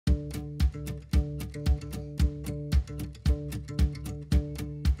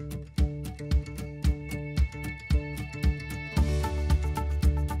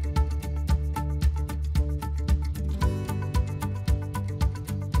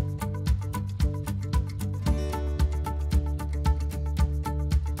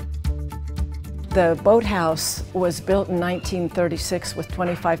The boathouse was built in 1936 with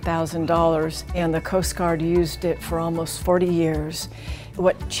 $25,000, and the Coast Guard used it for almost 40 years.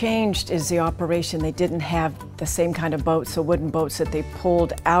 What changed is the operation. They didn't have the same kind of boats, the wooden boats that they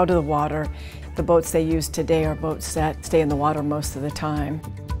pulled out of the water. The boats they use today are boats that stay in the water most of the time.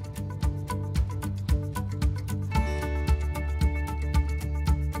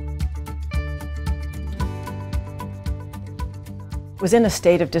 It was in a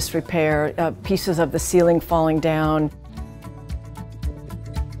state of disrepair, pieces of the ceiling falling down.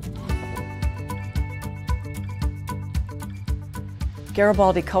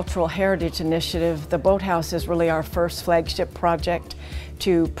 Garibaldi Cultural Heritage Initiative, the boathouse is really our first flagship project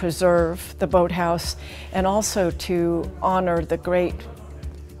to preserve the boathouse and also to honor the great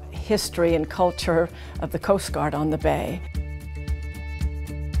history and culture of the Coast Guard on the bay.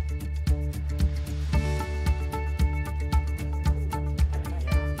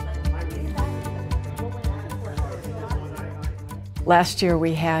 Last year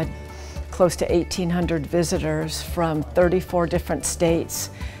we had close to 1,800 visitors from 34 different states,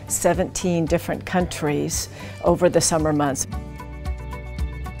 17 different countries over the summer months.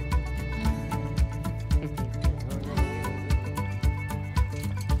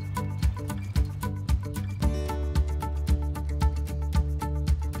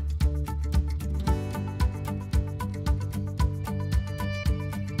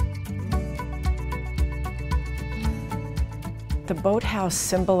 The boathouse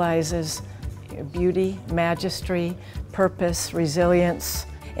symbolizes beauty, majesty, purpose, resilience,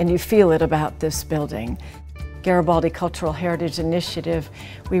 and you feel it about this building. Garibaldi Cultural Heritage Initiative,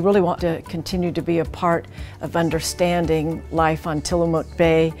 we really want to continue to be a part of understanding life on Tillamook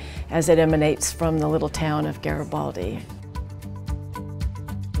Bay as it emanates from the little town of Garibaldi.